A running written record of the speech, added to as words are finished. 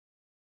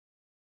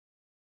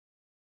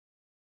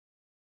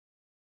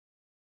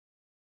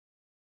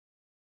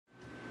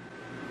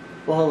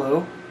Well,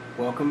 hello,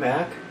 welcome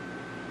back.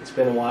 It's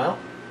been a while.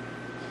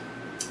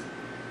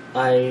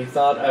 I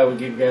thought I would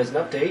give you guys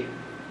an update.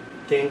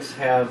 Things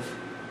have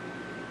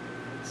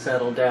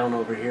settled down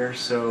over here,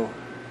 so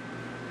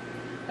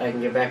I can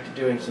get back to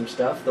doing some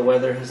stuff. The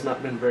weather has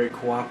not been very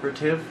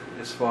cooperative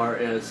as far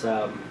as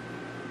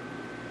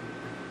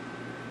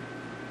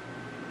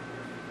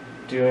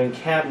doing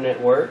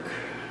cabinet work.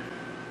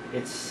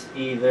 It's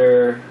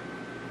either,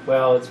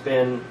 well, it's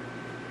been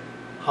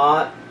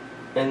hot,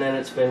 and then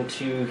it's been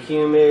too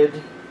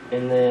humid,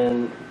 and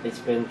then it's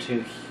been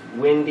too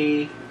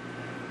windy,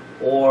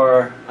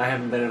 or I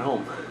haven't been at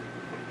home.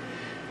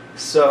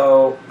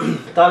 So,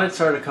 thought I'd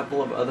start a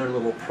couple of other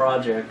little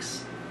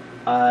projects.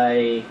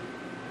 I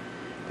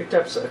picked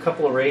up a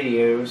couple of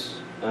radios.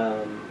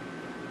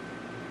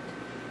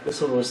 This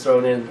one was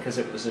thrown in because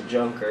it was a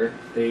junker,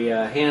 the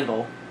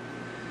handle,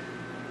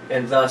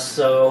 and thus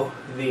so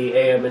the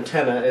AM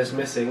antenna is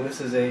missing.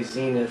 This is a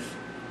Zenith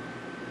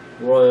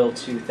Royal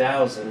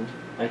 2000.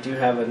 I do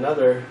have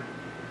another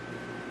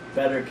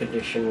better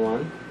condition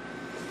one,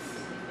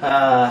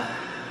 but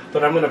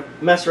I'm going to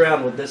mess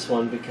around with this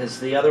one because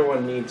the other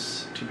one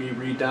needs to be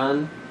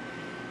redone,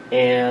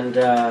 and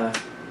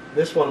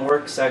this one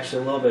works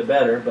actually a little bit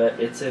better, but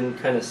it's in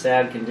kind of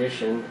sad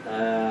condition.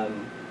 The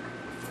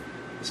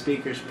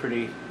speaker's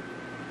pretty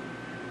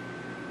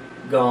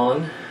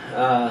gone.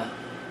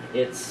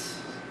 It's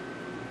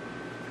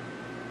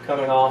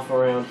coming off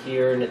around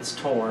here and it's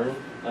torn.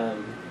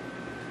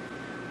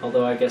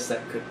 Although I guess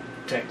that could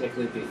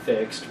technically be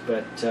fixed,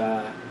 but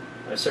I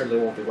certainly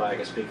won't be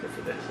buying a speaker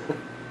for this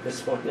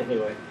this one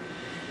anyway.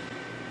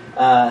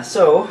 I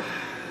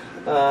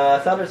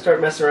thought I'd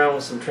start messing around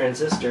with some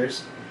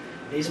transistors.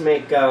 These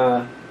make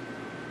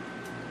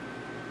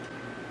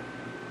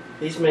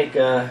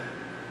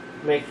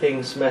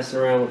things messing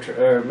around with,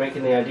 or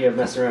making the idea of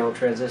messing around with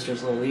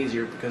transistors a little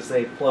easier because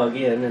they plug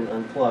in and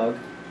unplug.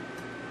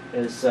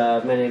 As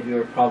many of you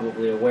are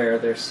probably aware,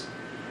 there's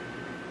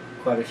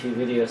quite a few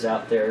videos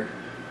out there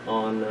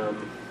on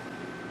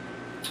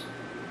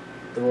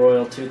the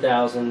Royal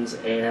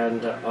 2000s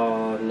and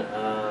on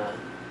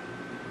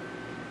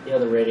the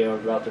other radio I'm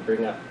about to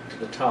bring up to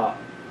the top.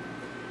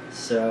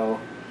 So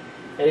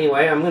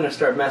anyway, I'm going to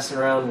start messing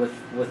around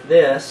with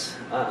this.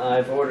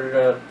 I've ordered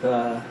up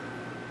a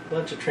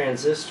bunch of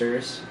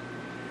transistors.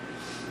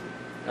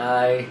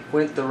 I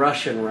went the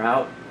Russian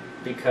route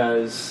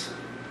because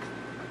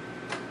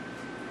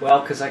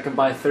I can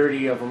buy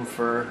 30 of them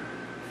for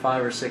 $5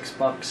 or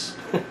 $6.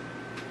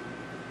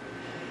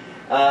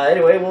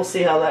 Anyway, we'll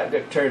see how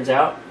that turns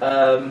out.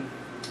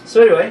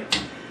 So anyway,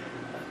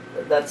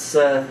 that's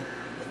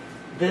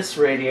this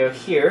radio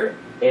here,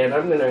 and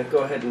I'm going to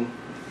go ahead and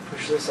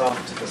push this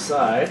off to the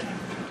side.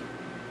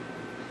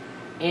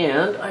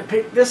 And I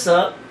picked this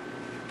up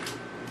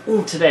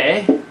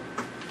today,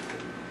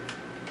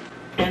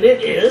 and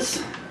it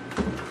is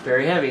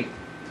very heavy.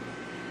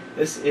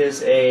 This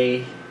is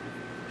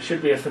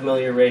should be a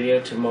familiar radio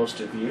to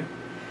most of you.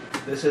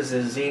 This is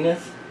a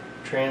Zenith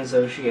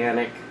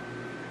Transoceanic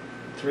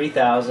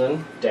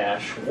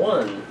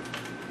 3000-1.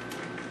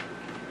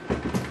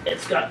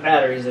 It's got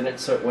batteries in it,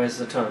 so it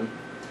weighs a ton.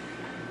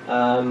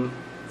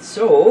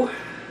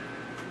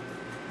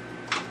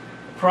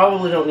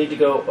 Probably don't need to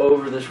go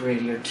over this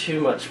radio too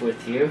much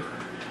with you.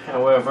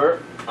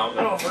 However, I'll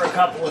go over a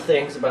couple of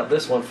things about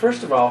this one.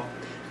 First of all,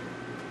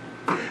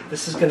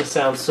 this is going to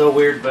sound so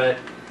weird, but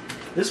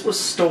this was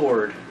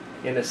stored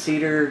in a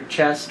cedar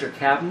chest or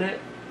cabinet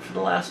for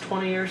the last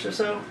 20 years or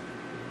so,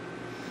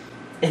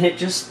 and it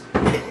just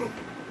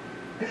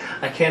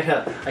I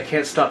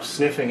can't stop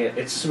sniffing it.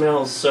 It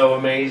smells so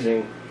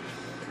amazing.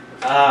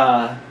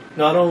 Not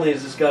only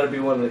has this got to be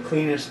one of the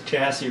cleanest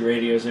chassis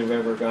radios I've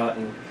ever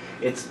gotten,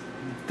 it's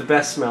the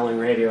best smelling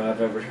radio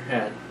I've ever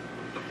had.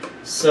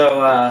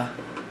 So I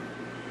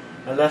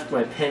left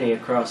my penny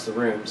across the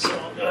room, so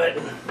I'll go ahead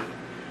and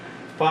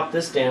pop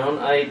this down.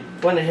 I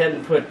went ahead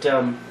and put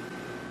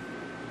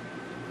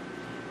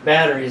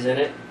batteries in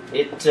it.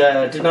 It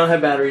did not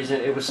have batteries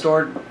in it. It was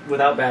stored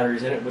without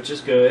batteries in it, which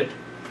is good.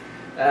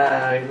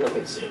 Let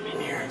me zoom in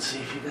here and see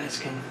if you guys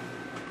can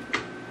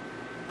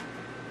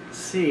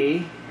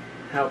see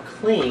how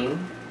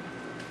clean.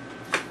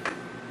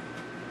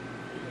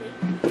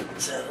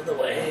 It's out of the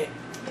way.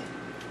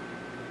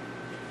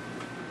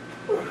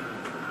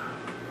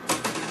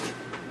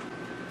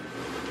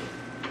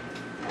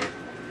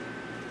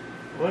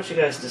 I want you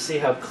guys to see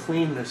how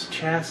clean this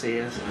chassis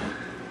is.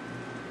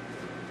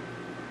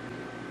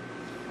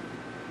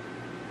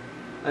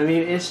 I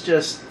mean, it's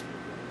just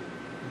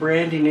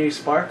brandy new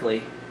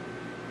sparkly.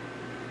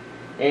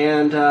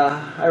 And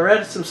I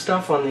read some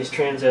stuff on these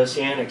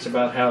Transoceanics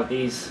about how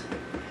these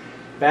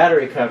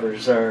battery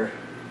covers are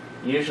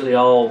usually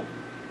all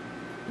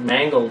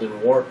mangled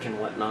and warped and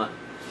whatnot.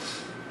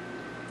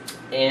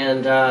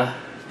 And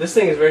this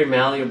thing is very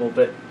malleable,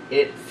 but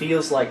it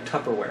feels like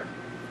Tupperware.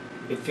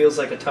 It feels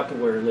like a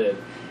Tupperware lid.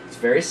 It's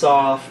very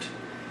soft,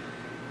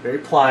 very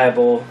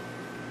pliable,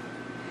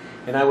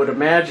 and I would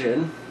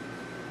imagine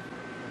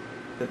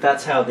that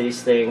that's how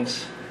these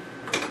things,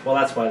 well,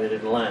 that's why they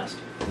didn't last.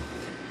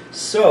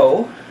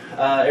 So,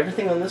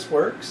 everything on this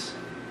works.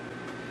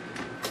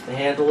 The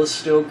handle is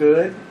still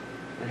good.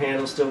 The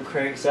handle still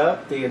cranks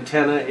up. The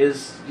antenna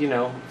is,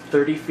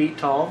 30 feet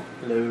tall.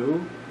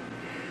 Hello.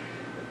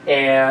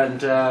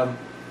 And I'm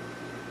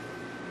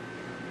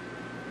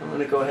going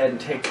to go ahead and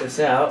take this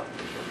out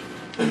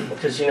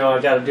because,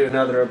 I've got to do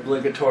another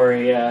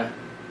obligatory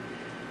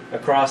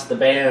across the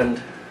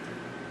band.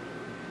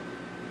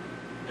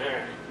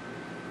 Alright.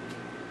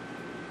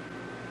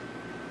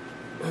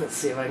 Let's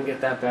see if I can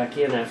get that back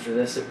in after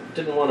this. It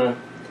didn't want to...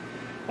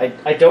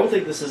 I don't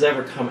think this has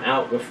ever come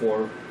out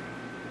before.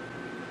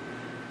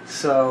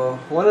 So,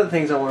 one of the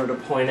things I wanted to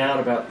point out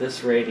about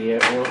this radio...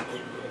 Well, let me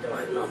go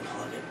ahead and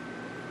unplug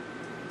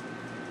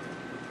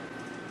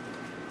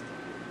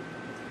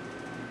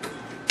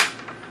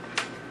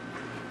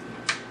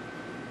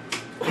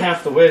it.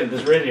 Half the weight of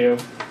this radio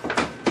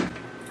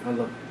on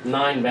the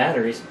 9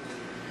 batteries.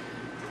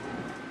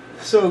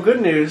 So,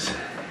 good news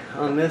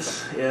on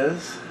this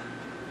is...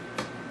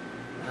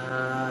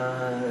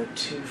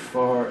 too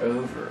far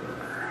over.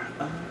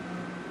 I'll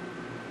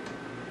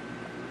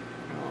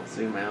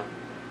zoom out.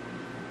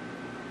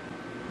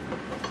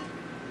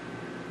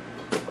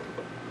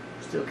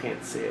 Still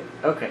can't see it.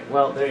 Okay,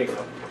 well, there you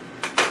go.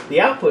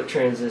 The output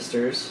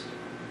transistors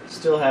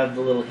still have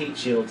the little heat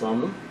shields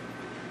on them.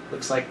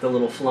 Looks like the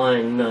little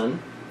flying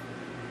nun.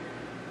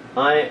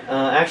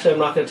 Actually, I'm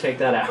not going to take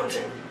that out.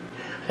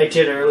 I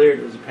did earlier.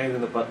 It was a pain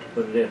in the butt to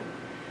put it in.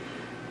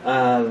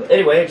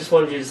 Anyway, I just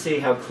wanted you to see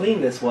how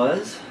clean this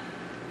was.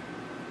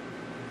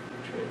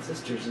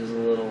 Transistors is a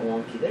little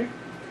wonky there.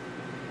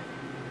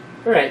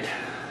 Alright.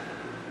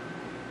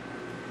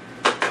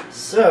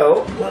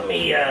 So, let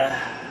me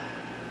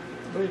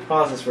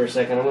pause this for a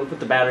second. I'm going to put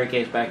the battery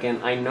case back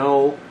in. I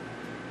know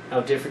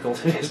how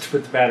difficult it is to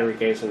put the battery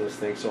case in this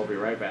thing, so I'll be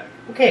right back.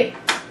 Okay.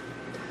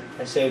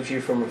 I saved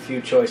you from a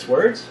few choice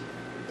words.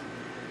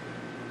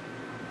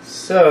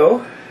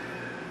 So,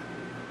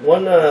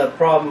 one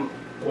problem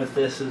with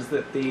this is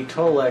that the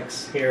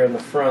Tolex here in the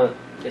front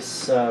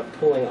is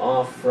pulling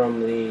off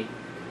from the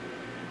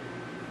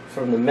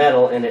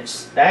metal, and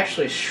it's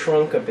actually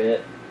shrunk a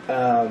bit.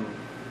 I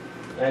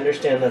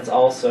understand that's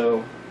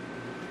also a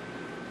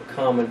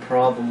common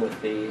problem with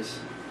these,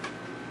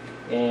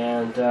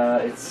 and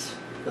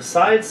the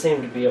sides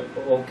seem to be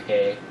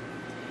okay,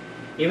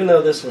 even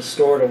though this was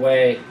stored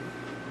away.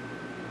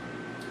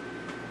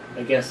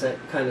 I guess that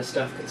kind of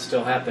stuff can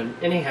still happen.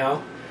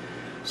 Anyhow,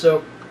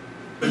 so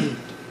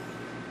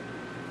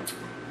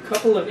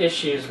couple of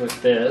issues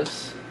with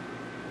this.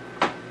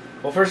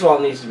 Well, first of all,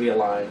 it needs to be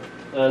aligned.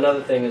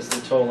 Another thing is the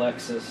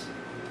Tolex's.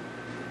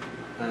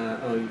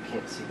 Oh, you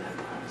can't see that.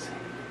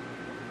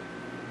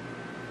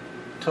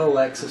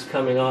 Tolex is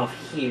coming off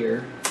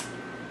here.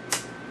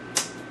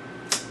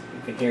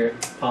 You can hear it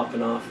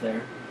popping off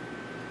there.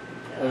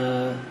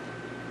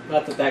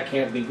 Not that that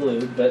can't be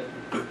glued, but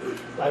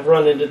I've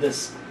run into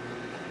this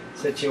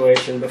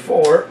situation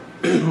before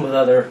with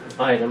other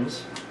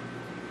items,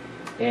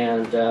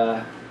 and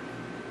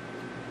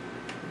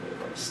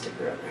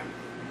sticker on there.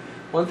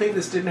 One thing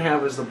this didn't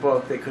have was the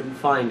book. They couldn't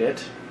find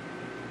it.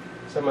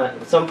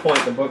 At some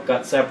point the book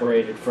got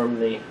separated from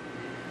the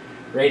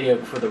radio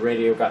before the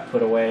radio got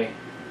put away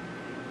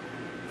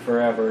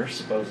forever,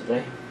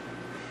 supposedly.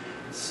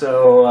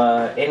 So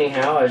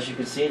anyhow, as you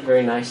can see,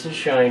 very nice and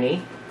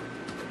shiny.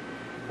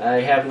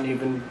 I haven't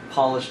even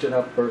polished it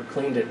up or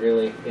cleaned it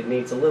really. It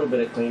needs a little bit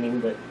of cleaning,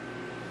 but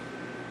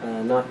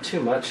not too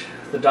much.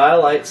 The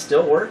dial light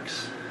still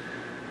works.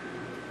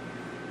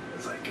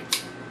 It's like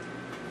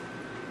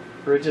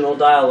original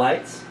dial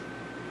lights.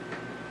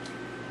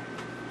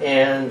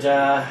 And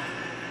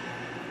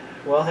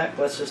well, heck,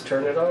 let's just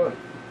turn it on.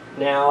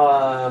 Now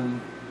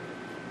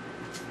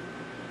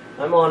I'm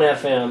on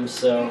FM,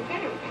 so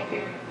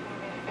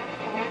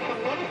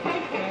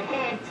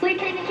Sleep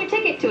Train is your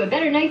ticket to a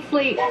better night's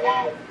sleep.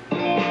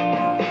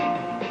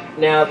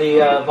 Now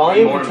the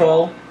volume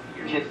control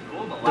is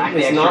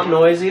not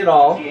noisy at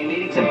all.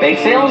 Meetings and bake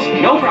sales,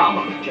 no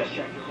problem. Just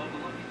check your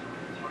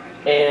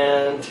local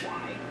and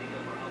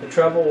the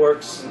treble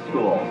works,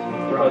 school.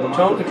 or the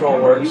tone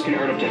control works. You can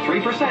earn up to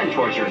 3%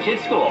 towards your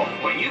kid's school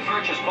when you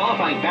purchase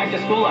qualifying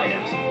back-to-school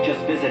items. Just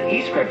visit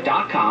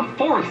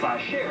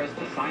eScript.com/shares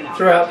to sign up.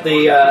 Throughout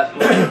the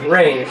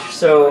range,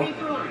 so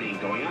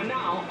Going on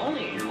now,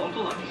 only at your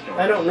local Lucky Store.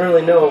 I don't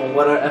really know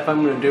if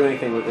I'm going to do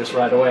anything with this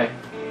right away.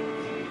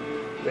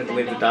 I'm going to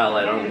leave the dial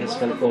light on. It's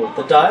kind of cool.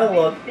 The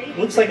dial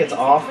looks like it's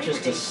off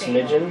just a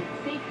smidgen.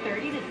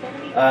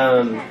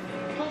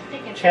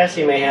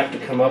 Chassis may have to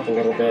come up a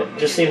little bit.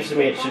 Just seems to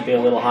me it should be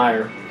a little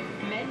higher.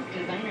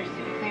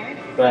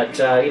 But,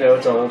 you know,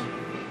 it's old.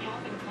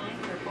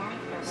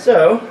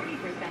 So,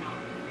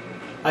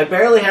 I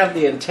barely have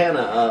the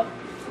antenna up.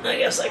 I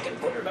guess I can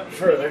put it up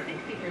further.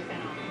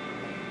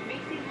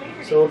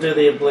 So we'll do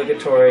the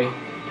obligatory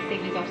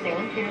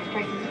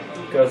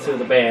go through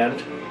the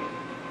band.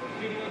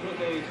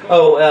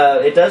 Oh,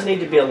 it does need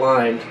to be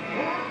aligned.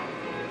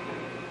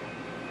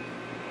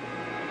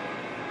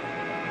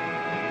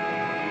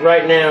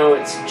 Right now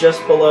it's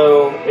just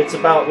below, it's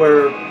about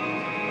where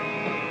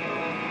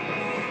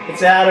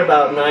It's at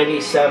about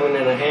 97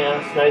 and a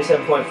half,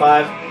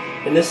 97.5,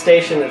 and this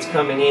station that's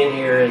coming in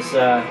here is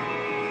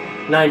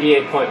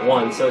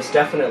 98.1, so it's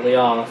definitely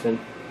off. And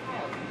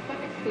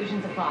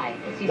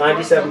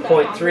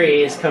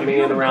 97.3 is coming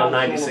in around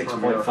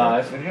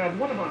 96.5.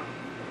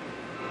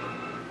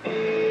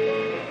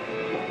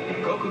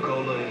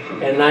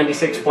 And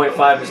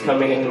 96.5 is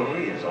coming in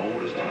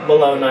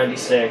below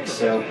 96,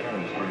 so.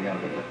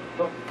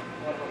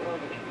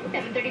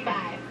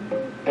 735.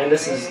 And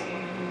this is,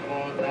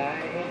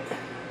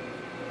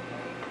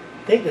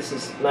 I think this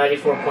is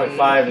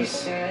 94.5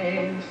 is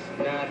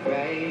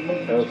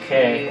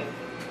okay.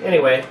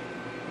 Anyway.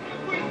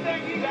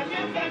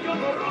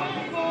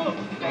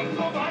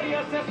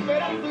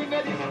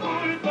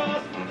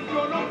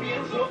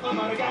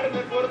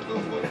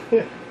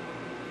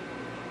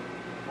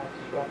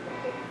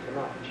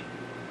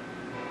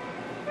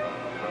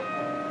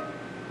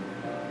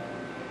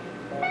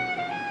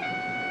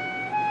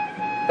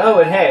 Oh,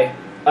 and hey,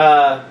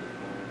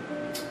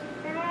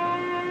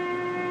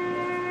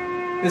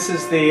 this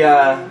is the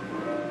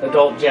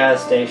adult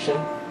jazz station.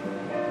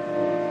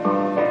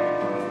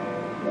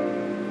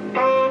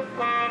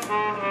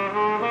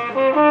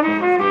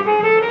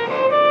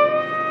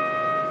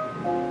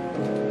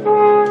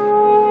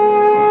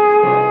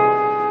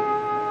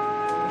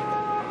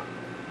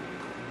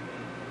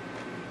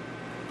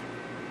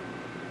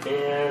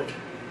 And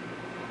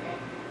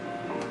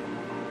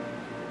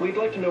we'd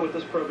like to know what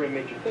this program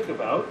made you think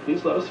about.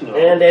 Please let us know.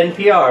 And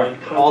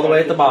NPR, all the way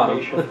at the bottom.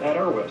 At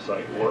our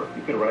website, or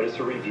you can write us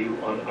a review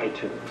on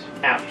iTunes.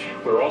 Ouch.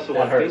 We're also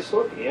That on hurts.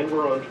 Facebook, and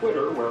we're on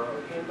Twitter, where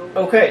our handle...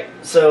 Okay,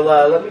 so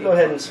let me go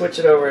ahead and switch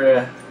it over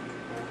to...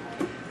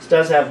 This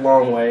does have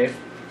long wave.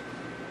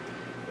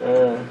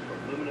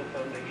 Luminous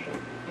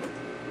Foundation.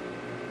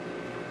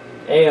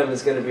 AM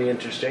is going to be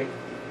interesting.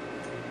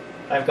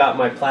 I've got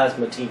my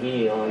plasma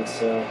TV on,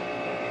 so...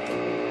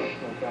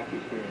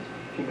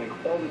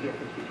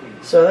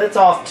 So that's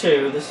off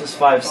too. This is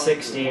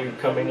 560,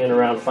 coming in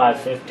around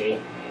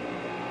 550.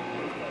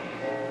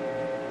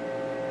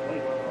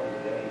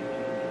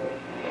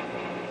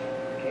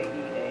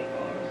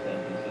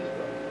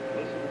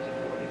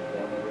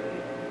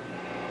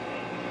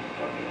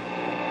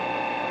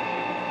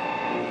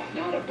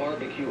 Not a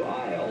barbecue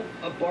aisle,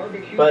 a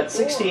barbecue But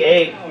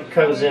 68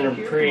 comes in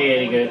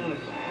pretty good.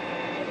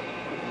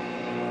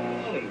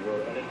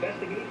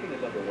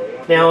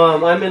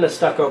 Now I'm in a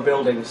stucco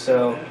building,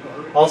 so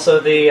also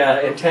the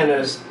antenna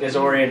is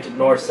oriented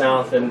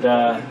north-south, and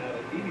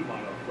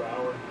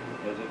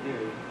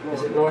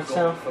is it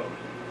north-south?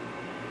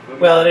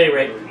 Well, at any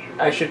rate,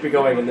 I should be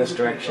going in this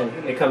direction.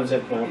 It comes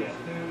in. Well,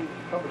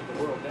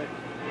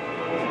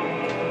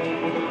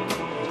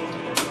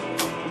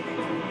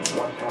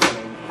 What's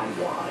happening and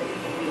why?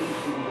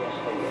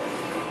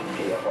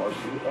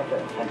 KFRC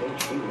FM and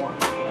HD1.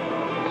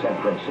 San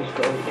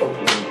Francisco,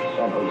 Oakland,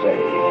 San Jose.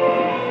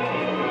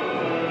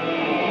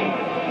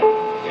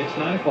 It's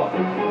 9 o'clock.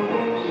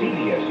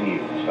 CBS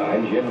News.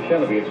 I'm Jim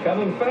Shelby. It's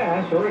coming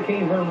fast.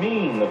 Hurricane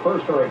Hermine, the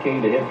first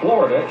hurricane to hit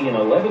Florida in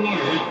 11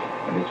 years.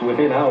 And it's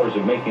within hours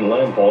of making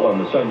landfall on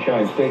the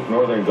Sunshine State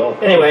northern Gulf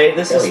Coast. anyway,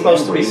 this is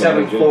supposed to be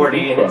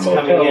 740, and it's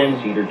coming in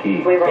Cedar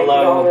Key.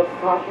 below, I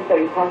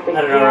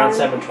don't know, around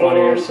 720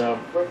 or so.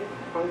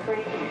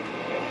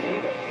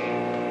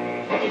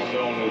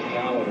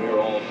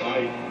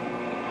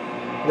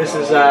 This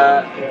is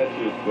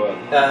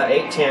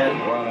 810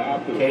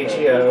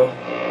 KGO.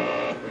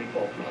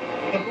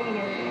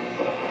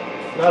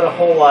 Not a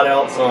whole lot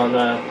else on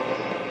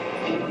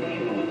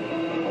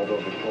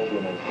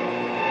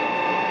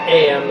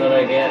AM that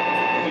I get.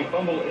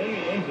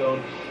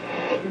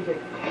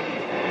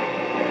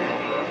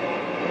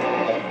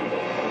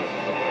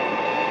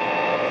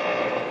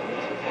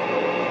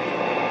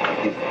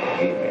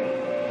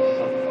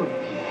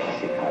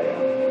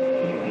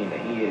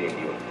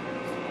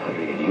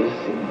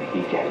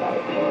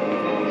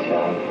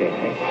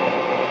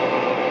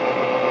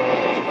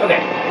 Okay,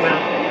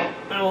 well,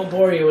 I won't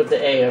bore you with the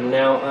AM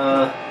now.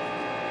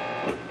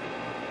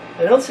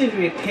 I don't seem to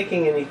be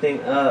picking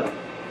anything up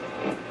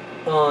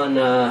on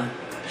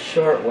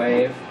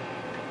shortwave.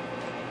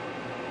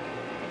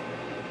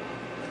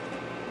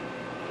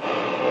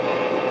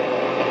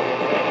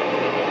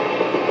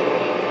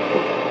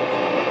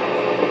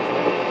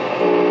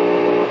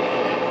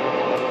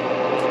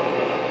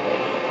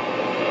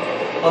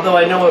 Although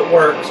I know it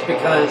works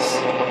because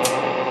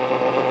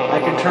I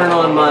can turn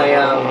on my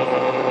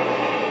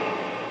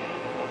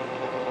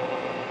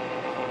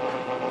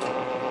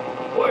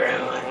where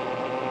am I?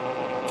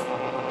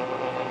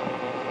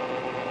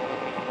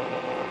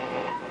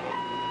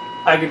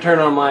 I can turn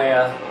on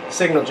my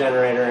signal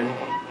generator, and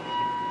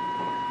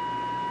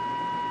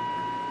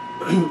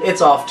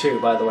it's off too,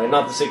 by the way.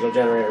 Not the signal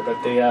generator,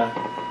 but the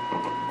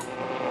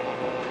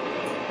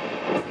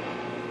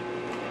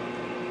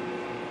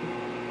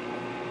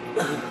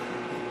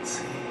let's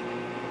see.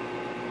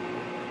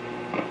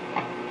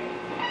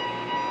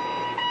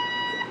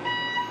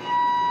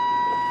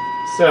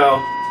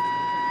 So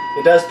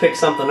it does pick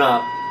something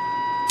up.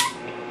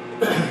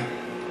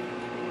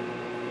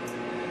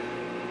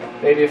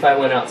 Maybe if I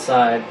went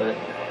outside, but...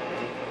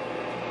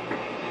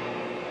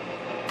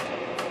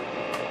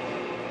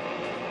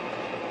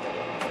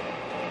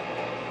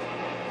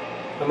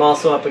 I'm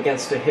also up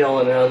against a hill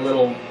and a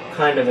little,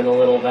 kind of in a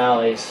little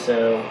valley,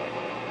 so...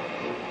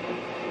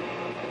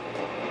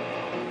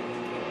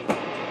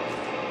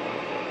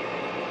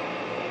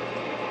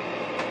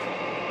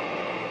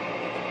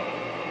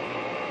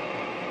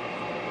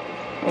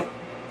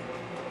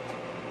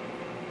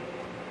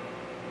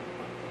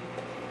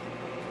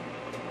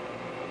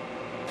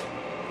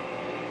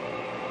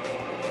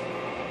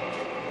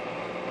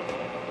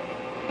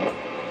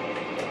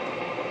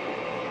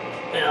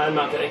 I'm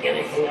not going to get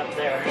anything up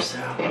there, so...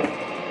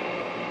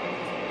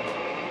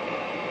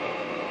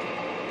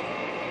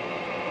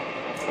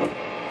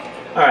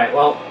 Alright,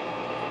 well,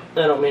 I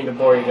don't mean to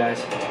bore you guys.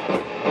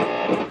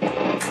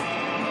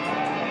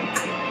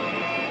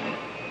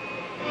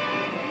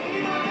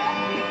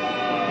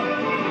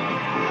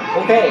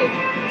 Okay,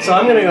 so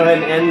I'm going to go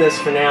ahead and end this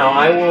for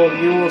now.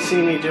 You will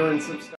see me doing some stuff.